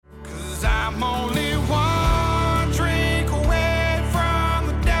I'm only one drink away from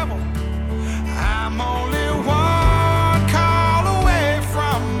the devil. I'm only one call away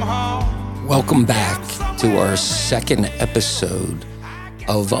from home. Welcome back to our second episode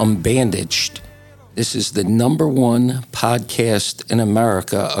of Unbandaged. This is the number one podcast in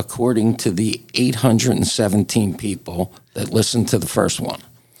America, according to the 817 people that listened to the first one.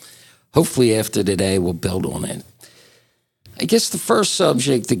 Hopefully after today, we'll build on it. I guess the first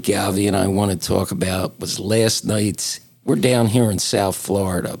subject that Govy and I want to talk about was last night's. We're down here in South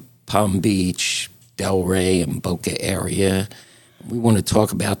Florida, Palm Beach, Delray, and Boca area. We want to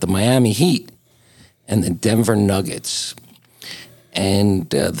talk about the Miami Heat and the Denver Nuggets. And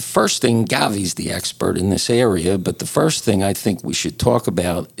the first thing, Govy's the expert in this area, but the first thing I think we should talk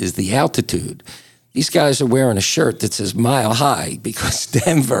about is the altitude. These guys are wearing a shirt that says mile high because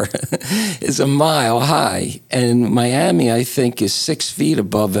Denver is a mile high. And Miami, I think, is 6 feet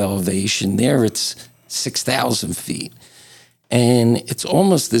above elevation. There it's 6,000 feet. And it's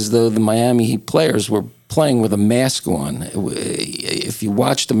almost as though the Miami Heat players were playing with a mask on. If you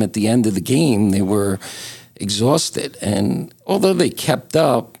watched them at the end of the game, they were exhausted. And although they kept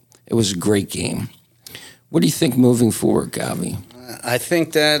up, it was a great game. What do you think moving forward, Govy? I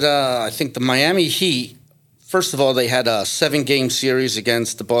think the Miami Heat, first of all, they had a 7-game series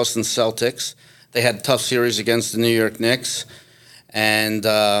against the Boston Celtics. They had a tough series against the New York Knicks. And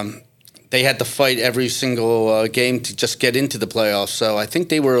they had to fight every single game to just get into the playoffs. So I think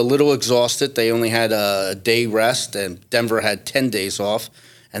they were a little exhausted. They only had a day rest, and Denver had 10 days off.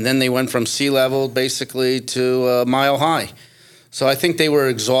 And then they went from sea level basically to mile high. So I think they were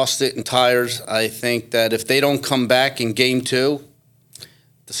exhausted and tired. I think that if they don't come back in game 2,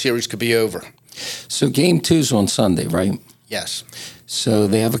 the series could be over. So game 2's on Sunday, right? Yes. So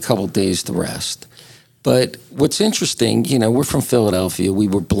they have a couple days to rest. But what's interesting, we're from Philadelphia. We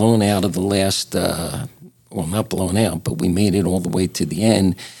were blown out of the last, not blown out, but we made it all the way to the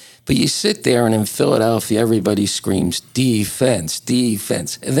end. But you sit there, and in Philadelphia, everybody screams, defense,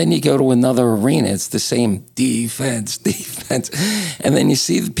 defense. And then you go to another arena, it's the same defense, defense. And then you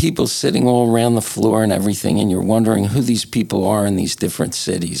see the people sitting all around the floor and everything, and you're wondering who these people are in these different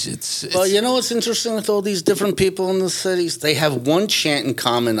cities. Well, you know what's interesting with all these different people in the cities? They have one chant in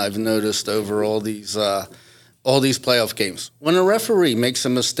common I've noticed over all these playoff games. When a referee makes a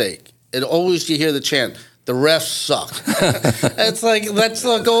mistake, you hear the chant, the refs suck. It's like, that's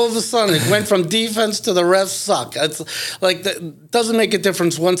like all of a sudden it went from defense to the refs suck. It's like, that doesn't make a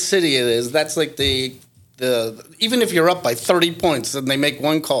difference what city it is. That's like the even if you're up by 30 points and they make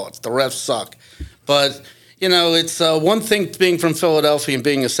one call, it's the refs suck. But, it's one thing being from Philadelphia and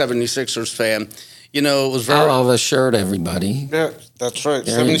being a 76ers fan. It was very... I'll have a shirt, everybody. Yeah, that's right.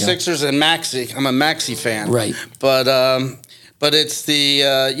 There 76ers and Maxey. I'm a Maxey fan. Right. But it's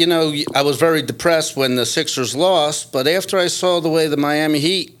I was very depressed when the Sixers lost, but after I saw the way the Miami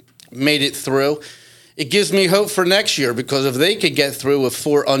Heat made it through, it gives me hope for next year, because if they could get through with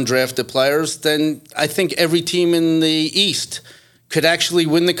 4 undrafted players, then I think every team in the East could actually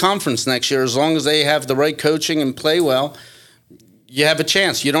win the conference next year. As long as they have the right coaching and play well, you have a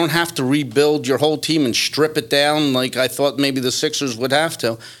chance. You don't have to rebuild your whole team and strip it down like I thought maybe the Sixers would have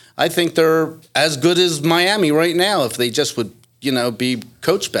to. I think they're as good as Miami right now if they just would be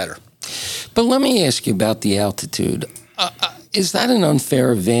coached better. But let me ask you about the altitude. Is that an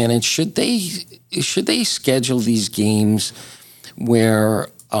unfair advantage? Should they schedule these games where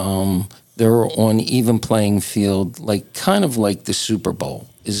they're on even playing field, kind of like the Super Bowl?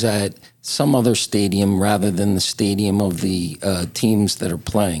 Is that some other stadium rather than the stadium of the teams that are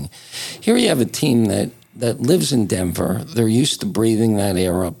playing? Here you have a team that lives in Denver. They're used to breathing that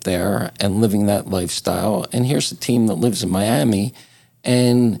air up there and living that lifestyle. And here's a team that lives in Miami,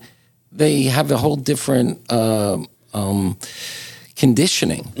 and they have a whole different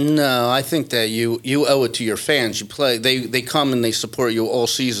conditioning. No, I think that you owe it to your fans. You play. They come and they support you all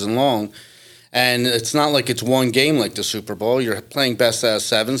season long. And it's not like it's one game like the Super Bowl. You're playing best out of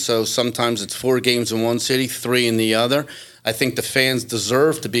 7, so sometimes it's 4 games in one city, 3 in the other. I think the fans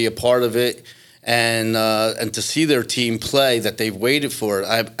deserve to be a part of it. And to see their team play that they've waited for.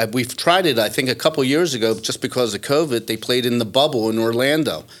 We've tried it, I think, a couple years ago, just because of COVID. They played in the bubble in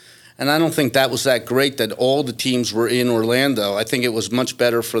Orlando. And I don't think that was that great that all the teams were in Orlando. I think it was much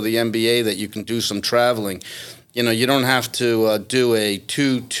better for the NBA that you can do some traveling. You don't have to do a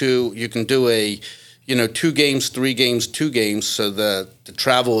 2-2. You can do a, 2 games, 3 games, 2 games, so the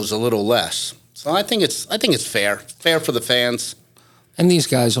travel is a little less. So I think it's fair for the fans. And these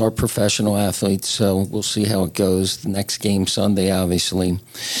guys are professional athletes, so we'll see how it goes. The next game Sunday, obviously.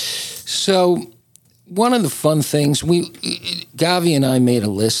 So one of the fun things, Govy and I made a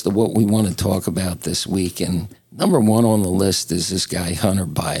list of what we want to talk about this week, and number one on the list is this guy, Hunter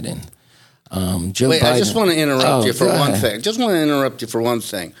Biden. Joe Biden. I just want to interrupt you for one thing. Just want to interrupt you for one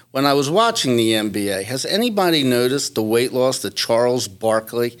thing. When I was watching the NBA, has anybody noticed the weight loss that Charles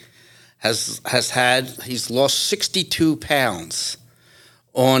Barclay has had? He's lost 62 pounds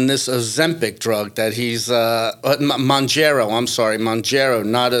on this Ozempic drug that he's Mounjaro,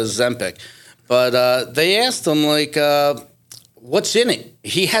 not Ozempic. But they asked him, like, what's in it?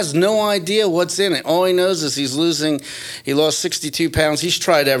 He has no idea what's in it. All he knows is he lost 62 pounds. He's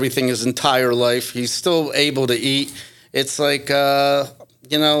tried everything his entire life. He's still able to eat. It's like, it's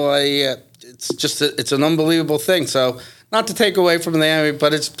an unbelievable thing. So not to take away from the anime,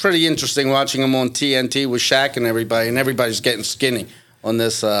 but it's pretty interesting watching him on TNT with Shaq and everybody's getting skinny on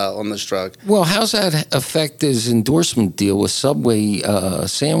this drug. Well, how's that affect his endorsement deal with Subway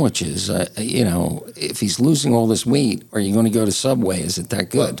sandwiches? If he's losing all this weight, are you going to go to Subway? Is it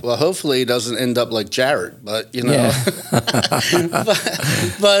that good? Well, hopefully he doesn't end up like Jared, but Yeah.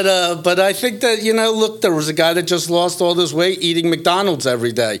 but I think that look, there was a guy that just lost all this weight eating McDonald's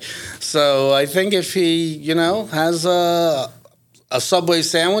every day. So I think if he has a Subway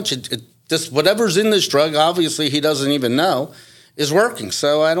sandwich, whatever's in this drug, obviously he doesn't even know, is working.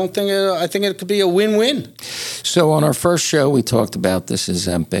 So I think it could be a win-win. So on our first show, we talked about this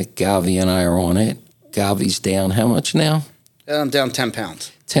Ozempic. Govy and I are on it. Govy's down how much now? I'm down 10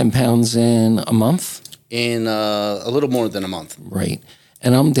 pounds. 10 pounds in a month? In a little more than a month. Right.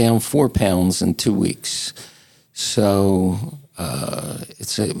 And I'm down 4 pounds in 2 weeks. So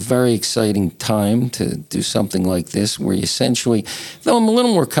it's a very exciting time to do something like this where you essentially, though I'm a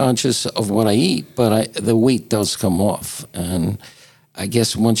little more conscious of what I eat, but the weight does come off. And I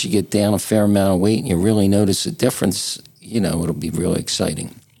guess once you get down a fair amount of weight and you really notice a difference, it'll be really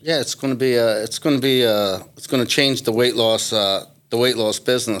exciting. Yeah, it's going to change the weight loss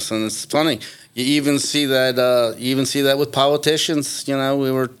business. And it's funny, you even see that with politicians.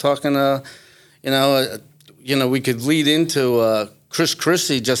 We were talking we could lead into Chris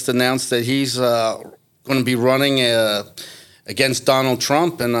Christie just announced that he's going to be running against Donald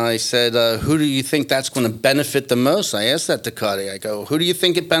Trump. And I said, who do you think that's going to benefit the most? I asked that to Cuddy. I go, who do you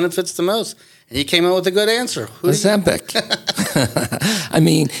think it benefits the most? And he came out with a good answer. Ozempic. I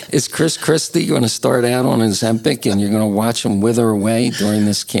mean, is Chris Christie going to start out on Ozempic and you're going to watch him wither away during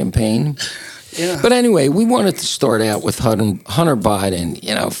this campaign? Yeah. But anyway, we wanted to start out with Hunter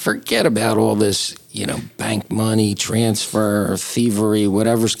Biden. Forget about all this, bank money, transfer, thievery,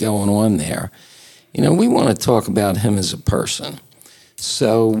 whatever's going on there. We want to talk about him as a person.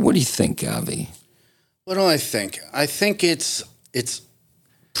 So what do you think, Govy? What do I think? I think it's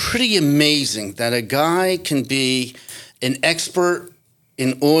pretty amazing that a guy can be an expert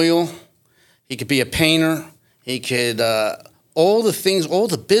in oil. He could be a painter. He could... all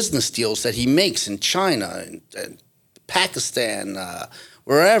the business deals that he makes in China and Pakistan,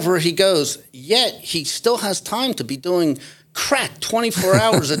 wherever he goes, yet he still has time to be doing crack 24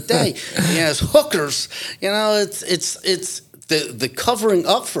 hours a day. He has hookers. It's the covering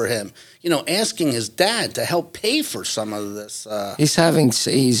up for him. Asking his dad to help pay for some of this.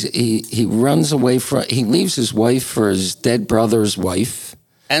 He runs away from. He leaves his wife for his dead brother's wife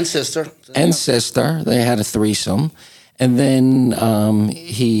and sister. They had a threesome. And then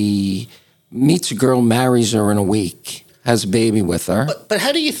he meets a girl, marries her in a week, has a baby with her. But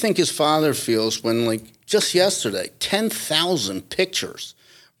how do you think his father feels when, just yesterday, 10,000 pictures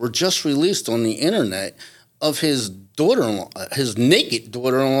were just released on the internet of his daughter-in-law, his naked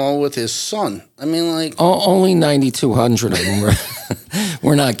daughter-in-law with his son? I mean, only 9,200 of them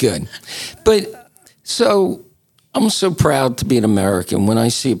were not good. But so... I'm so proud to be an American. When I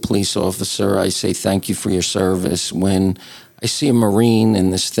see a police officer, I say thank you for your service. When I see a Marine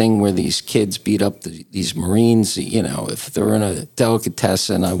in this thing where these kids beat up these Marines, if they're in a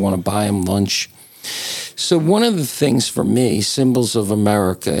delicatessen, I want to buy them lunch. So one of the things for me, symbols of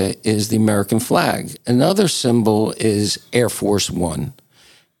America, is the American flag. Another symbol is Air Force One.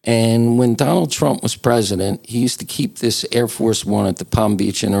 And when Donald Trump was president, he used to keep this Air Force One at the Palm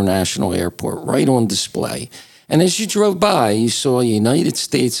Beach International Airport right on display. And as you drove by, you saw United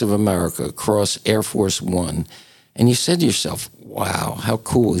States of America across Air Force One. And you said to yourself, wow, how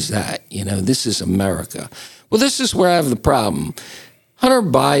cool is that? This is America. Well, this is where I have the problem. Hunter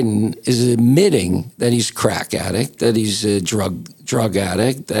Biden is admitting that he's a crack addict, that he's a drug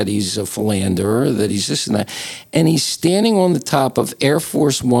addict, that he's a philanderer, that he's this and that. And he's standing on the top of Air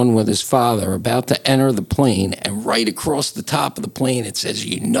Force One with his father, about to enter the plane. And right across the top of the plane, it says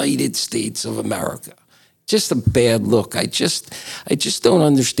United States of America. just a bad look. I just don't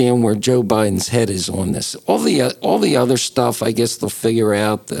understand where Joe Biden's head is on this. All the other stuff, I guess they'll figure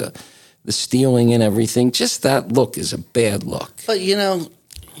out the stealing and everything. Just that look is a bad look. But you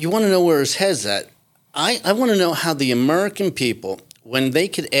want to know where his head's at. I want to know how the American people, when they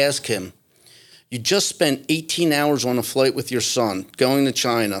could ask him, you just spent 18 hours on a flight with your son going to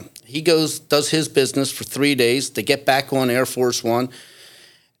China. He does his business for 3 days. They get back on Air Force One,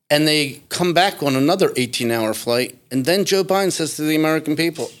 and they come back on another 18-hour flight. And then Joe Biden says to the American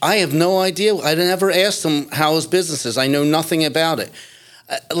people, I have no idea. I never asked him how his business is. I know nothing about it.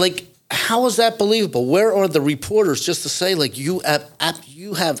 How is that believable? Where are the reporters just to say, you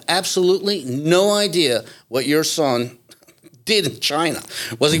have absolutely no idea what your son did in China?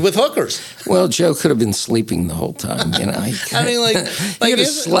 Was he with hookers? Well, Joe could have been sleeping the whole time. He could have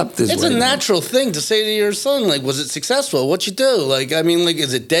slept his way. It's a natural thing to say to your son, was it successful? What'd you do?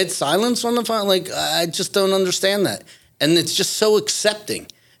 Is it dead silence on the phone? I just don't understand that. And it's just so accepting.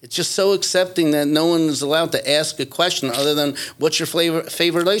 It's just so accepting that no one is allowed to ask a question other than, what's your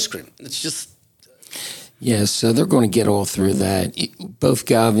favorite ice cream? It's just... Yeah, so they're going to get all through that. Both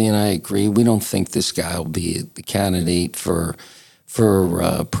Govy and I agree. We don't think this guy will be the candidate for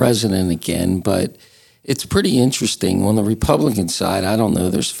president again, but it's pretty interesting. On the Republican side, I don't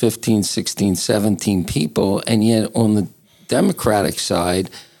know, there's 15, 16, 17 people, and yet on the Democratic side,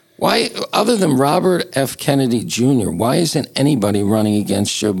 why, other than Robert F. Kennedy Jr., why isn't anybody running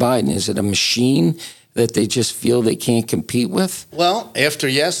against Joe Biden? Is it a machine that they just feel they can't compete with? Well, after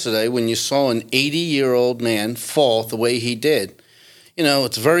yesterday, when you saw an 80-year-old man fall the way he did,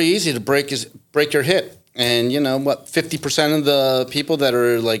 it's very easy to break your hip. And 50% of the people that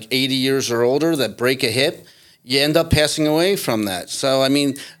are 80 years or older that break a hip, you end up passing away from that. So,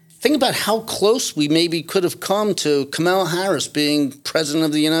 think about how close we maybe could have come to Kamala Harris being president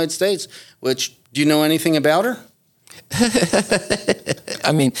of the United States, do you know anything about her?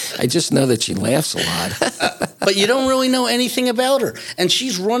 I just know that she laughs a lot. But you don't really know anything about her. And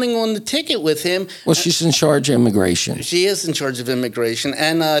she's running on the ticket with him. Well, she's in charge of immigration. She is in charge of immigration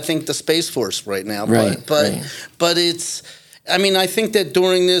and I think the Space Force right now. Right. But it's... I think that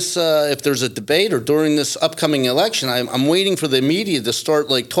during this, if there's a debate or during this upcoming election, I'm waiting for the media to start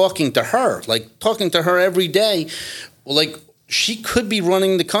talking to her every day. She could be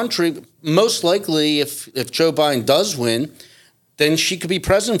running the country. Most likely, if Joe Biden does win, then she could be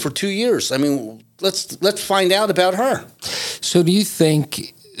president for 2 years. Let's find out about her. So do you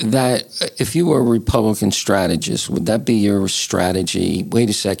think that if you were a Republican strategist, would that be your strategy? Wait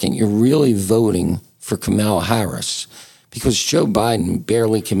a second, you're really voting for Kamala Harris because Joe Biden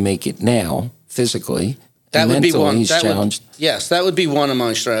barely can make it now physically. That would be one. He's challenged. Yes, that would be one of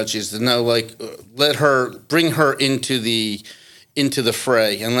my strategies to know, bring her into the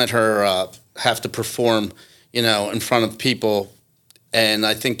fray and let her have to perform, in front of people. And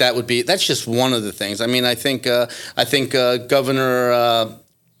I think that's just one of the things. I think Governor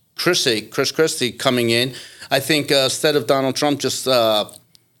Chris Christie coming in, I think instead of Donald Trump just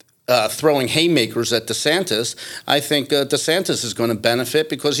throwing haymakers at DeSantis, I think DeSantis is going to benefit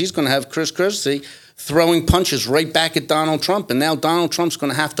because he's going to have Chris Christie throwing punches right back at Donald Trump. And now Donald Trump's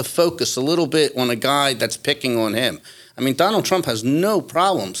going to have to focus a little bit on a guy that's picking on him. Donald Trump has no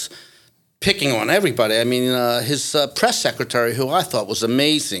problems picking on everybody. His press secretary, who I thought was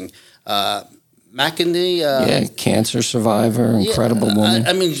amazing, McEndy. Cancer survivor, incredible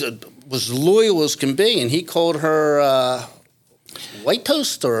woman. Was loyal as can be, and he called her white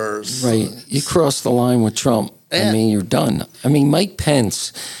toast or... Right. You cross the line with Trump. Yeah. You're done. Mike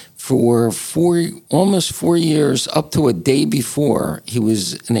Pence, for almost 4 years, up to a day before, he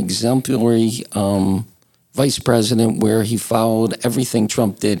was an exemplary vice president where he followed everything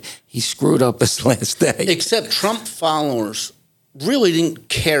Trump did. He screwed up his last day. Except Trump followers really didn't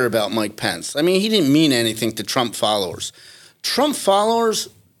care about Mike Pence. He didn't mean anything to Trump followers. Trump followers,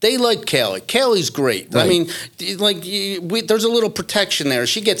 they like Kelly. Kelly's great. Right. There's a little protection there.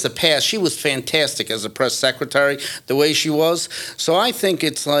 She gets a pass. She was fantastic as a press secretary, the way she was. So I think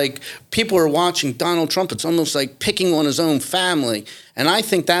it's people are watching Donald Trump. It's almost like picking on his own family. And I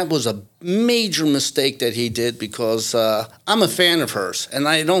think that was a major mistake that he did because I'm a fan of hers. And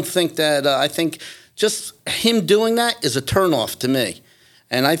I don't think that, I think just him doing that is a turnoff to me.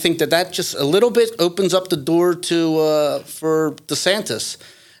 And I think that just a little bit opens up the door for DeSantis.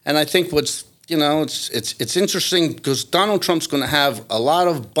 And I think it's interesting because Donald Trump's going to have a lot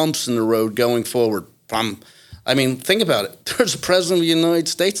of bumps in the road going forward. Think about it. There's a president of the United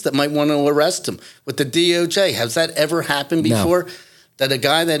States that might want to arrest him with the DOJ. Has that ever happened before? No. That a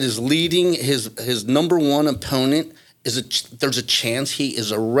guy that is leading his number one opponent, there's a chance he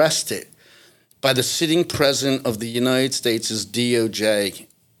is arrested by the sitting president of the United States' DOJ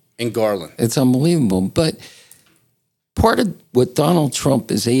in Garland. It's unbelievable. But part of what Donald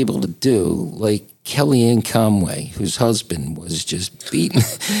Trump is able to do, like Kellyanne Conway, whose husband was just beating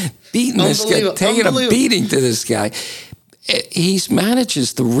this guy, taking a beating to this guy, he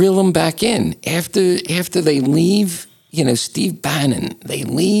manages to reel him back in after they leave. Steve Bannon, they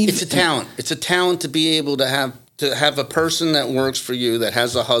leave. It's a talent. It's a talent to be able to have a person that works for you that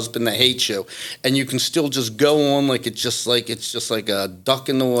has a husband that hates you, and you can still just go on like it's just like a duck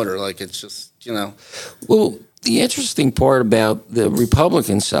in the water, like it's just Well, the interesting part about the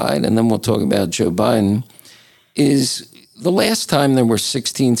Republican side, and then we'll talk about Joe Biden, is the last time there were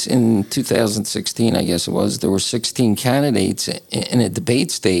 16 in 2016, I guess it was, there were 16 candidates in a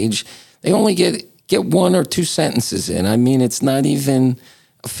debate stage. They only get one or two sentences in. I mean, it's not even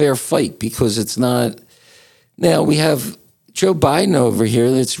a fair fight because it's not. Now, we have Joe Biden over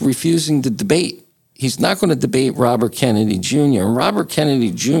here that's refusing to debate. He's not going to debate Robert Kennedy Jr. Robert Kennedy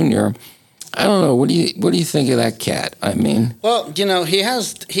Jr., I don't know. What do you think of that cat? I mean, well, he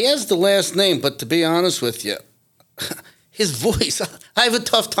has the last name, but to be honest with you, his voice, I have a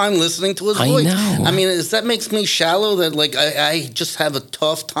tough time listening to his voice. I know. I mean, that makes me shallow. That I just have a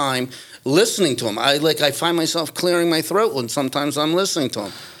tough time listening to him. I find myself clearing my throat when sometimes I'm listening to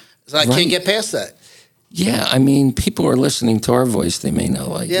him. So I can't get past that. Yeah, I mean, people are listening to our voice. They may not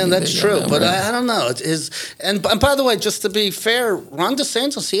like it. Yeah, that's true. But I don't know. And by the way, just to be fair, Ron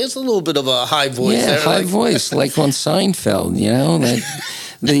DeSantis, he has a little bit of a high voice. Yeah, high voice, like on Seinfeld,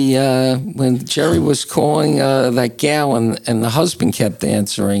 that when Jerry was calling that gal and the husband kept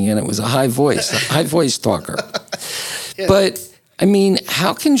answering, and it was a high voice talker. Yeah. But I mean,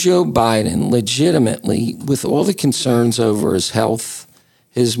 how can Joe Biden legitimately, with all the concerns over his health,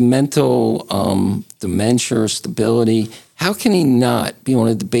 his mental dementia or stability, how can he not be on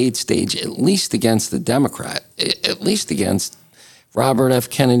a debate stage, at least against the Democrat, at least against Robert F.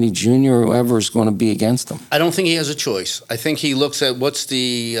 Kennedy Jr. or whoever is going to be against him? I don't think he has a choice. I think he looks at what's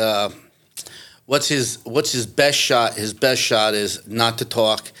his best shot. His best shot is not to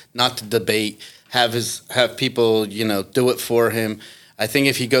talk, not to debate, have people do it for him. I think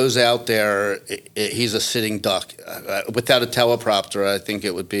if he goes out there, he's a sitting duck. Without a teleprompter, I think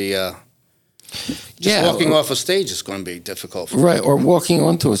it would be walking off a stage is going to be difficult for him. Right, or walking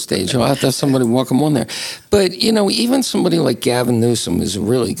onto a stage. I'll have to have somebody walk him on there. But, even somebody like Gavin Newsom is a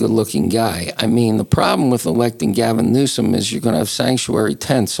really good-looking guy. I mean, the problem with electing Gavin Newsom is you're going to have sanctuary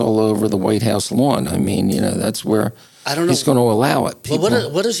tents all over the White House lawn. I mean, that's where I don't know. He's going to allow it.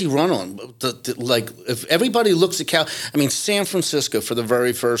 Well, what does he run on? If everybody looks at San Francisco for the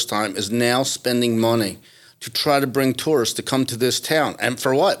very first time is now spending money to try to bring tourists to come to this town. And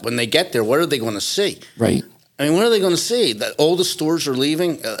for what? When they get there, what are they going to see? Right. I mean, what are they going to see? That all the stores are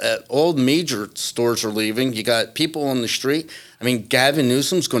leaving. All major stores are leaving. You got people on the street. I mean, Gavin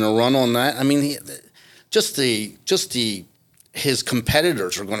Newsom's going to run on that. I mean, his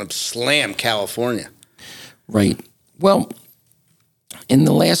competitors are going to slam California. Right. Well, in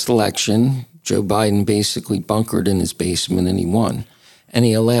the last election, Joe Biden basically bunkered in his basement and he won. And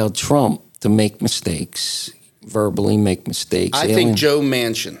he allowed Trump to make mistakes, verbally make mistakes. I think Joe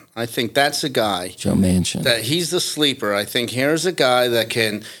Manchin. I think that's a guy. Joe Manchin. That he's the sleeper. I think here's a guy that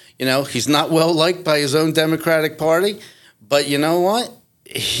can, he's not well liked by his own Democratic Party, but you know what?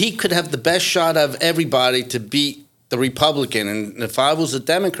 He could have the best shot of everybody to beat the Republican. And if I was a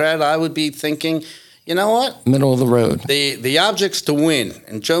Democrat, I would be thinking, you know what? Middle of the road. The object's to win,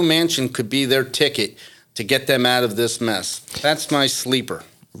 and Joe Manchin could be their ticket to get them out of this mess. That's my sleeper.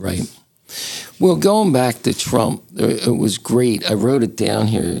 Right. Well, going back to Trump, it was great. I wrote it down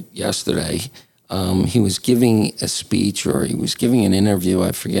here yesterday. He was giving a speech or he was giving an interview,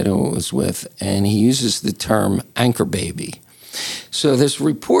 I forget who it was with, and he uses the term anchor baby. So this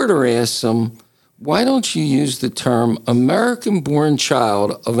reporter asks him, why don't you use the term American-born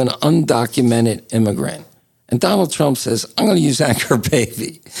child of an undocumented immigrant? And Donald Trump says, I'm going to use anchor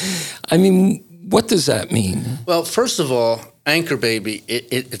baby. I mean, what does that mean? Well, first of all, anchor baby,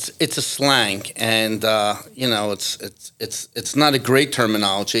 it's a slang, and it's not a great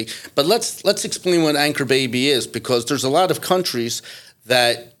terminology. But let's explain what anchor baby is, because there's a lot of countries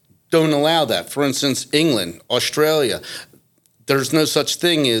that don't allow that. For instance, England, Australia. There's no such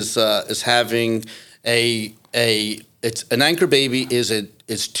thing as having an anchor baby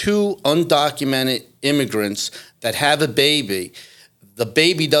is two undocumented immigrants that have a baby. The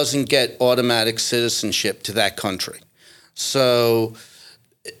baby doesn't get automatic citizenship to that country. So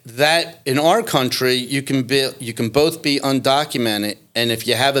that in our country, you can both be undocumented, and if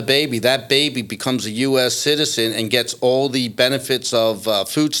you have a baby, that baby becomes a U.S. citizen and gets all the benefits of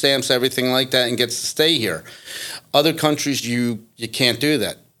food stamps, everything like that, and gets to stay here. Other countries, you can't do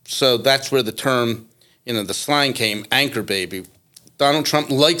that. So that's where the term, the slang came, anchor baby. Donald Trump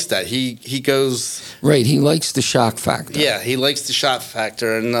likes that. He goes right. He likes the shock factor. Yeah, he likes the shock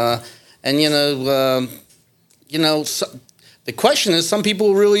factor, So, the question is, some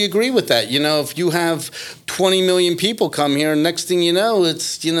people really agree with that. If you have 20 million people come here, next thing you know,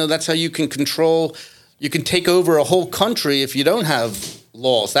 that's how you can take over a whole country if you don't have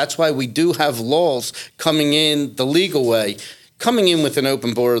laws. That's why we do have laws coming in the legal way, coming in with an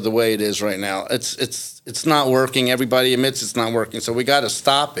open border the way it is right now. It's not working. Everybody admits it's not working, so we got to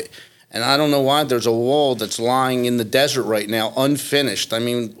stop it. And I don't know why there's a wall that's lying in the desert right now, unfinished. I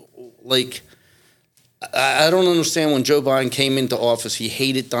mean, I don't understand when Joe Biden came into office, he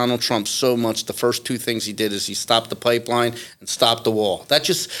hated Donald Trump so much. The first two things he did is he stopped the pipeline and stopped the wall. That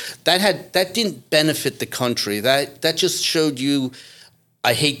didn't benefit the country. That just showed you,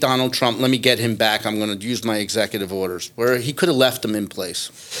 I hate Donald Trump. Let me get him back. I'm going to use my executive orders, where he could have left him in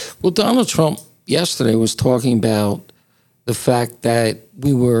place. Well, Donald Trump yesterday was talking about the fact that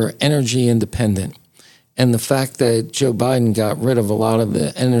we were energy independent, and the fact that Joe Biden got rid of a lot of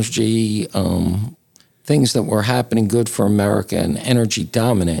the energy things that were happening good for America and energy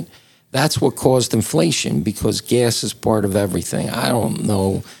dominant. That's what caused inflation, because gas is part of everything. I don't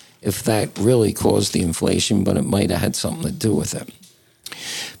know if that really caused the inflation, but it might have had something to do with it.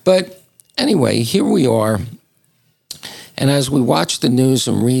 But anyway, here we are. And as we watch the news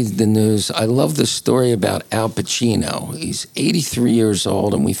and read the news, I love the story about Al Pacino. He's 83 years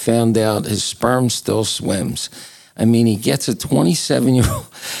old, and we found out his sperm still swims. I mean, he gets a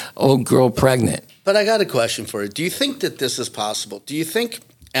 27-year-old girl pregnant. But I got a question for you. Do you think that this is possible? Do you think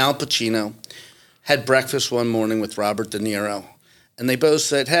Al Pacino had breakfast one morning with Robert De Niro, and they both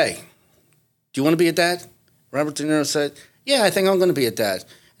said, "Hey, do you want to be a dad?" Robert De Niro said, "Yeah, I think I'm going to be a dad."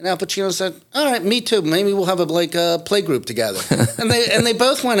 And Al Pacino said, "All right, me too. Maybe we'll have a play group together." and they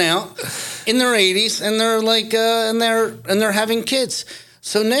both went out in their 80s, and they're having kids.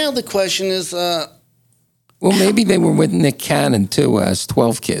 So now the question is, well, maybe they were with Nick Cannon too, as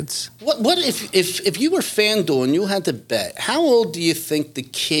 12 kids. What if you were FanDuel and you had to bet, how old do you think the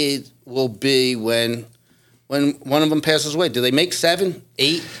kid will be when one of them passes away? Do they make 7,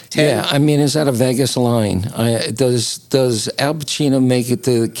 8, 10? Yeah, I mean, is that a Vegas line? Does Al Pacino make it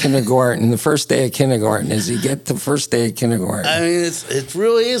to kindergarten, the first day of kindergarten? Does he get the first day of kindergarten? I mean, it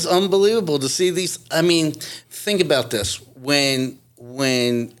really is unbelievable to see these. I mean, think about this. When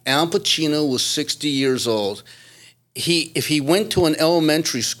Al Pacino was 60 years old, if he went to an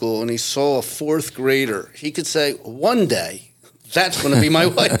elementary school and he saw a fourth grader, he could say, "One day, that's going to be my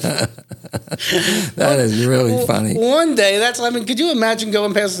wife." That is really funny. One day, could you imagine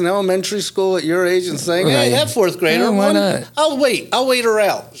going past an elementary school at your age and saying, "Hey, that fourth grader, yeah, why not? I'll wait her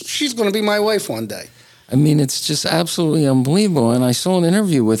out. She's going to be my wife one day." I mean, it's just absolutely unbelievable. And I saw an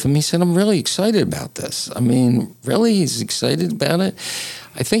interview with him. He said, "I'm really excited about this." I mean, really? He's excited about it?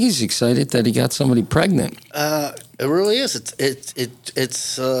 I think he's excited that he got somebody pregnant. It really is.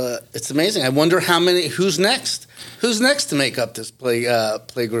 It's amazing. I wonder who's next? Who's next to make up this play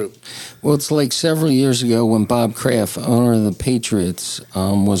group? Well, it's like several years ago when Bob Kraft, owner of the Patriots,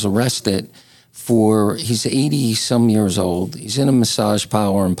 was arrested he's 80-some years old. He's in a massage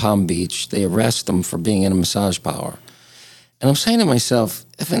parlor in Palm Beach. They arrest him for being in a massage parlor. And I'm saying to myself,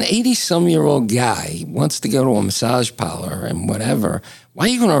 if an 80-some-year-old guy wants to go to a massage parlor and whatever, why are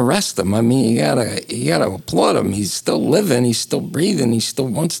you going to arrest him? I mean, you gotta applaud him. He's still living. He's still breathing. He still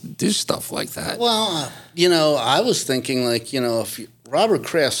wants to do stuff like that. Well, I was thinking, if Robert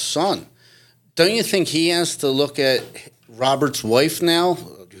Kraft's son, don't you think he has to look at Robert's wife now,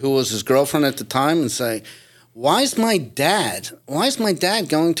 who was his girlfriend at the time, and say, why is my dad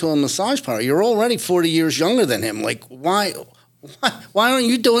going to a massage parlor? You're already 40 years younger than him. Like, why aren't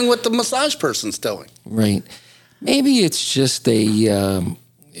you doing what the massage person's doing? Right. Maybe it's just they're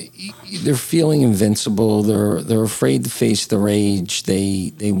feeling invincible. They're afraid to face their age.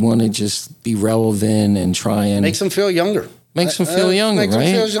 They want to just be relevant and try and makes them feel younger. Makes them feel younger, makes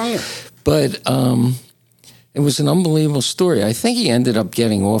right? Them feel younger. But it was an unbelievable story. I think he ended up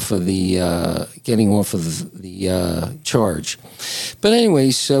getting off of the charge. But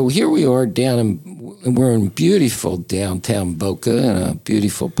anyway, so here we are we're in beautiful downtown Boca in a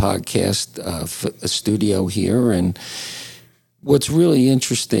beautiful podcast studio here. And what's really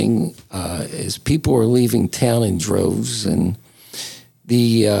interesting is people are leaving town in droves, and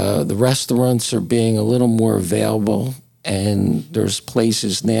the restaurants are being a little more available. And there's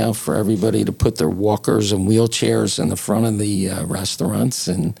places now for everybody to put their walkers and wheelchairs in the front of the restaurants.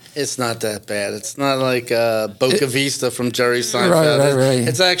 And it's not that bad. It's not like Boca Vista from Jerry Seinfeld. Right.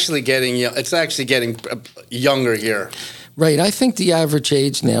 It's actually getting younger here. Right. I think the average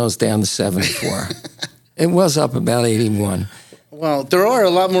age now is down to 74. It was up about 81. Well, there are a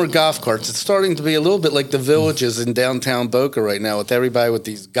lot more golf carts. It's starting to be a little bit like the villages in downtown Boca right now, with everybody with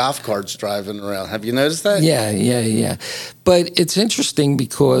these golf carts driving around. Have you noticed that? Yeah. But it's interesting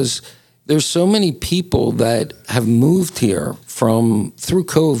because there's so many people that have moved here through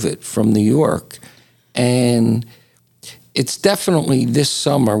COVID from New York, and it's definitely this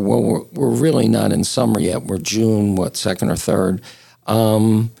summer. Well, we're really not in summer yet. We're June, 2nd or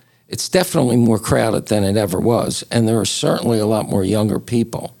 3rd. It's definitely more crowded than it ever was, and there are certainly a lot more younger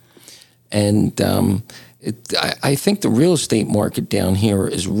people. And I think the real estate market down here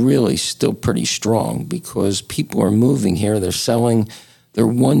is really still pretty strong because people are moving here. They're selling their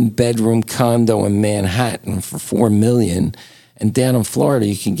one-bedroom condo in Manhattan for $4 million, and down in Florida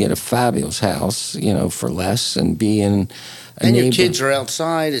you can get a fabulous house, for less and be in. And your kids are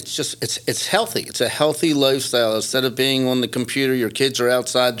outside. It's just it's healthy. It's a healthy lifestyle. Instead of being on the computer, your kids are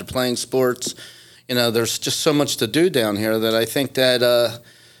outside. They're playing sports. There's just so much to do down here that I think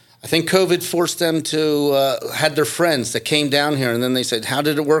COVID forced them to had their friends that came down here, and then they said, "How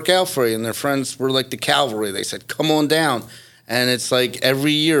did it work out for you?" And their friends were like the cavalry. They said, "Come on down." And it's like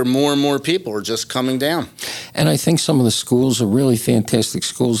every year more and more people are just coming down. And I think some of the schools are really fantastic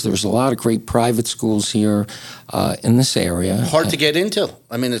schools. There's a lot of great private schools here in this area. Hard to get into.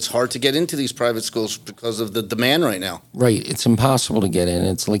 I mean, it's hard to get into these private schools because of the demand right now. Right. It's impossible to get in.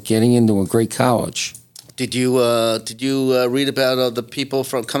 It's like getting into a great college. Did you read about the people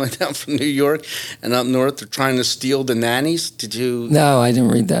coming down from New York and up north? They're trying to steal the nannies. Did you? No, I didn't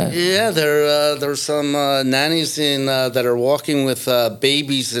read that. Yeah, there's some nannies that are walking with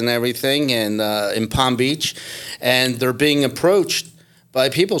babies and everything, and in Palm Beach, and they're being approached by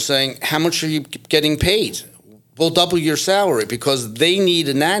people saying, "How much are you getting paid? We'll double your salary," because they need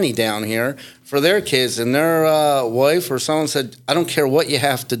a nanny down here for their kids, and their wife or someone said, "I don't care what you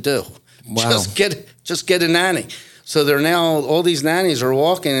have to do." Wow. Just get a nanny. So they're now, all these nannies are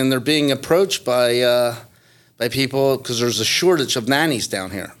walking and they're being approached by people because there's a shortage of nannies down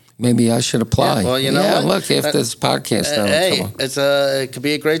here. Maybe I should apply. Yeah, well, you know what? Look, after this podcast, it could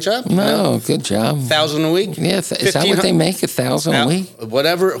be a great job. No, good job. $1,000 a week. Yeah, is that what they make? $1,000 a week?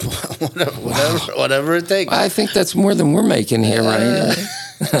 Whatever it takes. I think that's more than we're making here, right?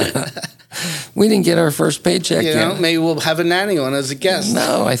 We didn't get our first paycheck yet. Maybe we'll have a nanny on as a guest.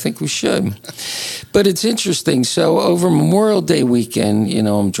 No, I think we should. But it's interesting. So over Memorial Day weekend,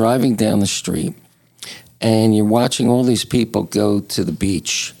 I'm driving down the street, and you're watching all these people go to the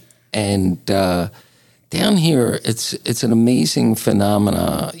beach. And down here, it's an amazing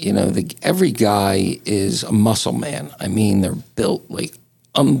phenomena. Every guy is a muscle man. I mean, they're built like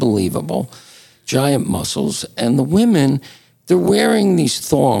unbelievable, giant muscles. And the women, they're wearing these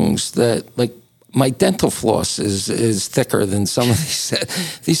thongs that, like, my dental floss is thicker than some of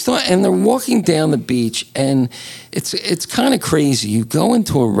these thongs. And they're walking down the beach, and it's kind of crazy. You go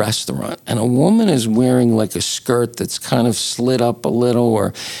into a restaurant, and a woman is wearing like a skirt that's kind of slid up a little,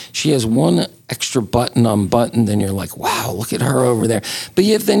 or she has one extra button unbuttoned, and you're like, wow, look at her over there. But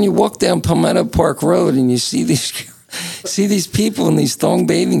yet then you walk down Palmetto Park Road, and you see these people in these thong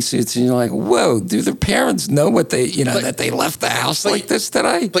bathing suits, and you're like, whoa, do their parents know what that they left the house like this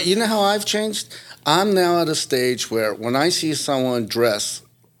today? But you know how I've changed? I'm now at a stage where when I see someone dress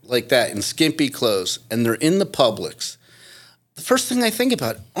like that in skimpy clothes and they're in the Publix, the first thing I think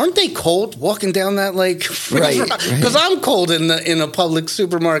about, aren't they cold walking down that lake? Right. Because I'm cold in a public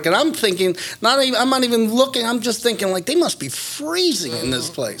supermarket. I'm thinking, I'm not even looking. I'm just thinking, like, they must be freezing in this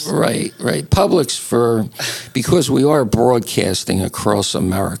place. Right. Publix, because we are broadcasting across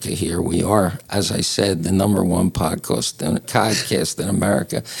America here. We are, as I said, the number one podcast in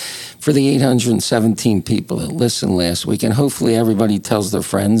America. For the 817 people that listened last week, and hopefully everybody tells their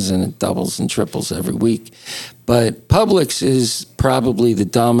friends, and it doubles and triples every week. But Publix is probably the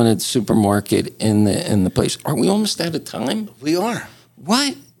dominant supermarket in the place. Are we almost out of time? We are.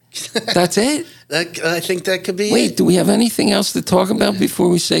 What? That's it? I think that could be Wait, do we have anything else to talk about before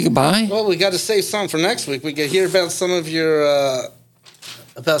we say goodbye? Well, we got to save some for next week. We could hear about some of your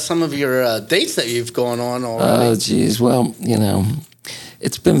dates that you've gone on already. Oh, geez. Well,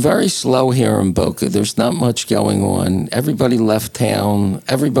 it's been very slow here in Boca. There's not much going on. Everybody left town.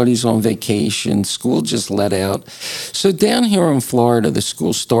 Everybody's on vacation. School just let out. So down here in Florida, the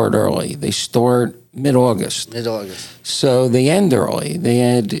schools start early. They start mid-August. Mid-August. So they end early. They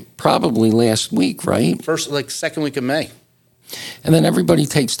end probably last week, right? Second week of May. And then everybody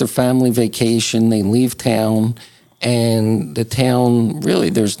takes their family vacation. They leave town. And the town, really,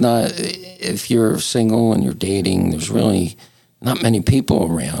 there's not, if you're single and you're dating, there's really not many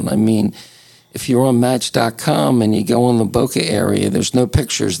people around. I mean, if you're on Match.com and you go in the Boca area, there's no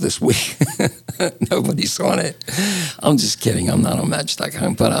pictures this week. Nobody's on it. I'm just kidding. I'm not on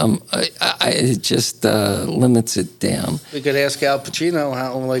Match.com, but it just limits it down. We could ask Al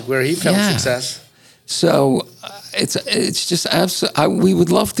Pacino where he found success. So it's just absolutely. We would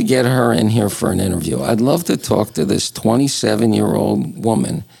love to get her in here for an interview. I'd love to talk to this 27-year-old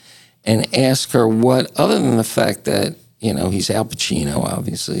woman and ask her what, other than the fact that, he's Al Pacino,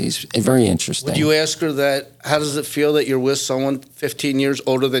 obviously. He's very interesting. Would you ask her how does it feel that you're with someone 15 years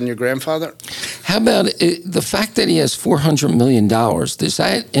older than your grandfather? How about the fact that he has $400 million? Does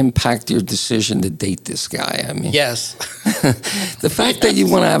that impact your decision to date this guy? I mean, yes. The fact that you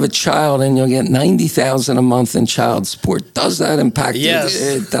want to have a child and you'll get $90,000 a month in child support, does that impact you? Yes.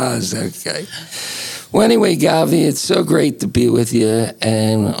 It does, okay. Well, anyway, Govy, it's so great to be with you,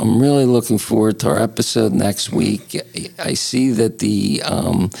 and I'm really looking forward to our episode next week. I see that the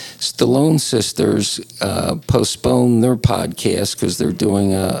Stallone sisters postponed their podcast because they're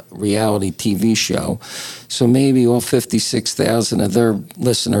doing a reality TV show. So maybe all 56,000 of their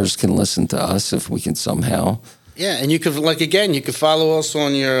listeners can listen to us if we can somehow. Yeah, and you could you could follow us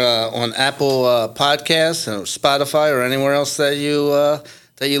on your on Apple Podcasts or Spotify or anywhere else that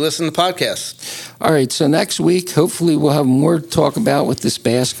you listen to podcasts. All right, so next week, hopefully we'll have more to talk about with this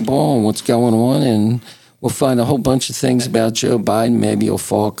basketball and what's going on, and we'll find a whole bunch of things about Joe Biden. Maybe he'll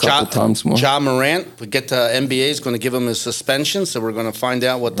fall a couple times more. Ja Morant, we get to NBA is going to give him his suspension, so we're going to find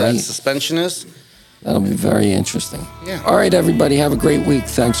out what that suspension is. That'll be very interesting. Yeah. All right, everybody, have a great week.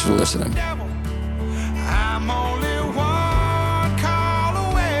 Thanks for listening.